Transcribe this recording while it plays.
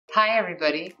Hi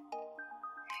everybody.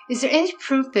 Is there any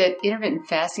proof that intermittent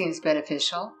fasting is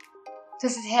beneficial?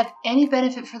 Does it have any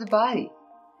benefit for the body?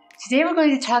 Today we're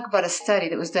going to talk about a study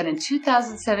that was done in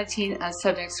 2017 on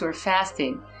subjects who are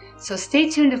fasting, so stay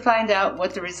tuned to find out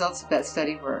what the results of that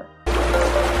study were.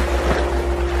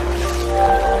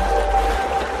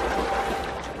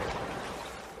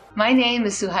 My name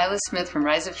is Suhaila Smith from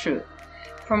Rise of Truth.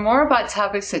 For more about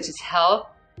topics such as health,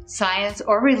 science,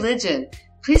 or religion,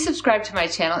 please subscribe to my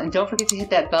channel and don't forget to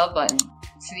hit that bell button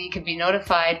so that you can be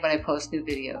notified when I post new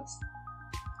videos.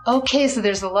 Okay, so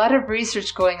there's a lot of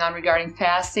research going on regarding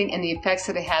fasting and the effects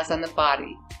that it has on the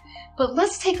body. But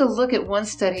let's take a look at one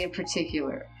study in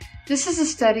particular. This is a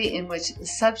study in which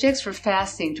subjects were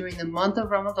fasting during the month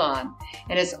of Ramadan,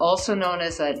 and it's also known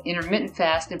as an intermittent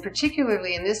fast, and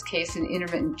particularly in this case, an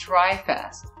intermittent dry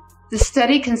fast. The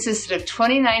study consisted of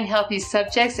 29 healthy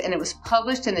subjects, and it was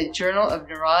published in the Journal of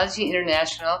Neurology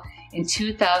International in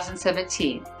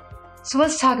 2017. So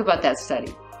let's talk about that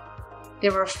study.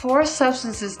 There were 4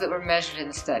 substances that were measured in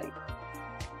the study.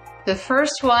 The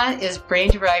first one is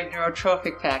brain-derived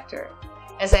neurotrophic factor.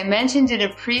 As I mentioned in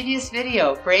a previous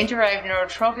video, brain-derived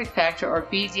neurotrophic factor, or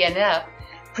BDNF,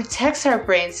 protects our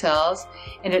brain cells,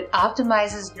 and it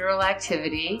optimizes neural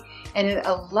activity, and it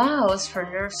allows for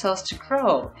nerve cells to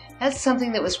grow. That's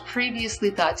something that was previously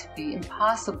thought to be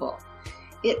impossible.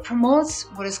 It promotes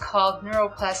what is called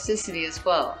neuroplasticity as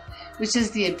well, which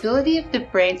is the ability of the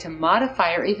brain to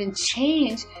modify or even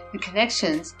change the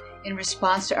connections in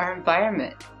response to our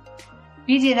environment.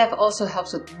 BDNF also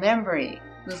helps with memory,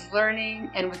 with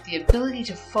learning, and with the ability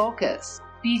to focus.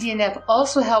 BDNF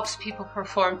also helps people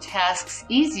perform tasks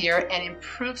easier and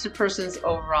improves a person's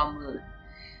overall mood.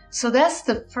 So that's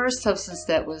the first substance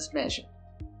that was measured.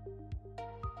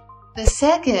 The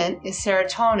second is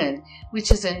serotonin, which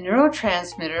is a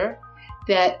neurotransmitter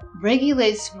that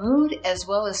regulates mood as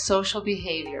well as social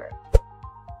behavior.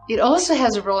 It also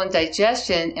has a role in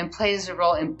digestion and plays a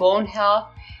role in bone health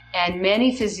and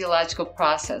many physiological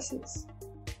processes.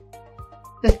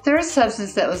 The third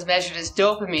substance that was measured is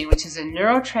dopamine, which is a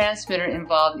neurotransmitter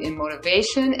involved in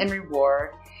motivation and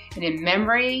reward, and in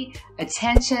memory,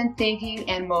 attention, thinking,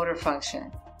 and motor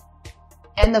function.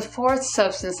 And the fourth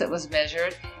substance that was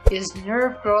measured is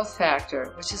nerve growth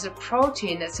factor, which is a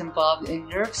protein that's involved in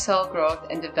nerve cell growth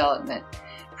and development,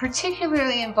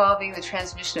 particularly involving the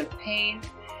transmission of pain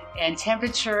and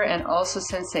temperature and also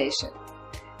sensation.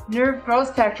 Nerve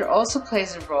growth factor also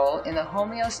plays a role in the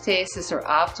homeostasis or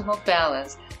optimal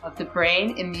balance of the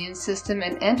brain, immune system,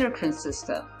 and endocrine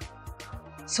system.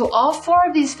 So all 4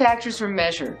 of these factors were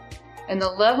measured, and the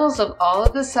levels of all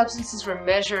of the substances were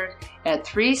measured at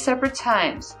 3 separate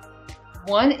times.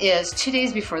 One is 2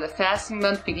 days before the fasting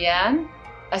month began,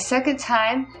 a second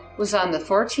time was on the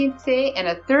 14th day, and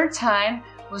a third time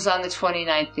was on the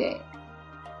 29th day.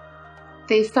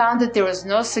 They found that there was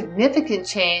no significant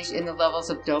change in the levels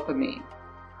of dopamine.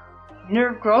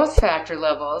 Nerve growth factor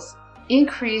levels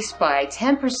increased by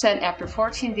 10% after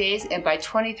 14 days and by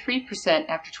 23%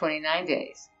 after 29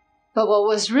 days. But what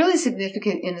was really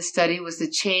significant in the study was the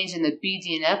change in the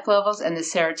BDNF levels and the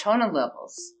serotonin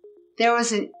levels. There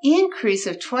was an increase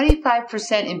of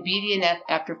 25% in BDNF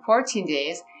after 14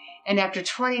 days, and after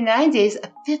 29 days,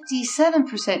 a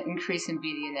 57% increase in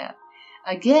BDNF.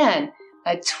 Again,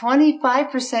 a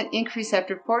 25% increase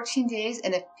after 14 days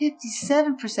and a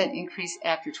 57% increase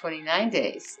after 29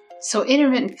 days. So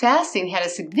intermittent fasting had a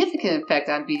significant effect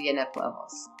on BDNF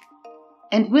levels.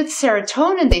 And with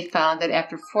serotonin, they found that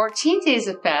after 14 days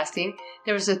of fasting,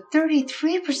 there was a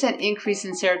 33% increase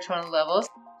in serotonin levels,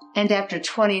 and after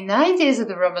 29 days of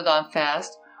the Ramadan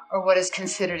fast, or what is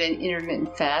considered an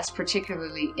intermittent fast,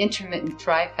 particularly intermittent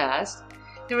dry fast,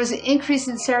 there was an increase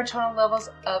in serotonin levels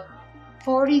of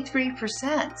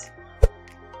 43%.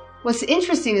 What's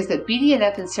interesting is that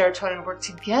BDNF and serotonin work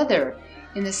together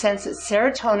in the sense that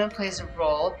serotonin plays a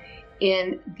role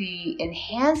in the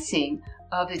enhancing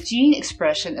of the gene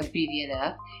expression of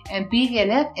BDNF, and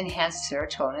BDNF enhances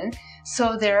serotonin,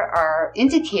 so there are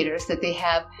indicators that they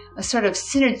have a sort of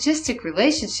synergistic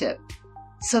relationship.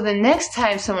 So the next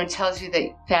time someone tells you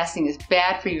that fasting is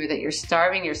bad for you or that you're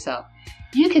starving yourself,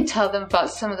 you can tell them about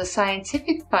some of the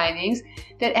scientific findings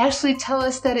that actually tell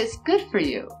us that it's good for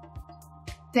you.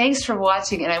 Thanks for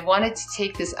watching, and I wanted to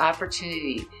take this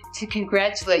opportunity to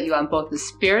congratulate you on both the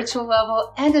spiritual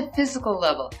level and the physical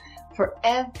level for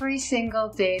every single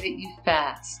day that you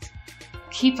fast.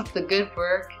 Keep up the good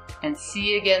work, and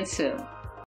see you again soon.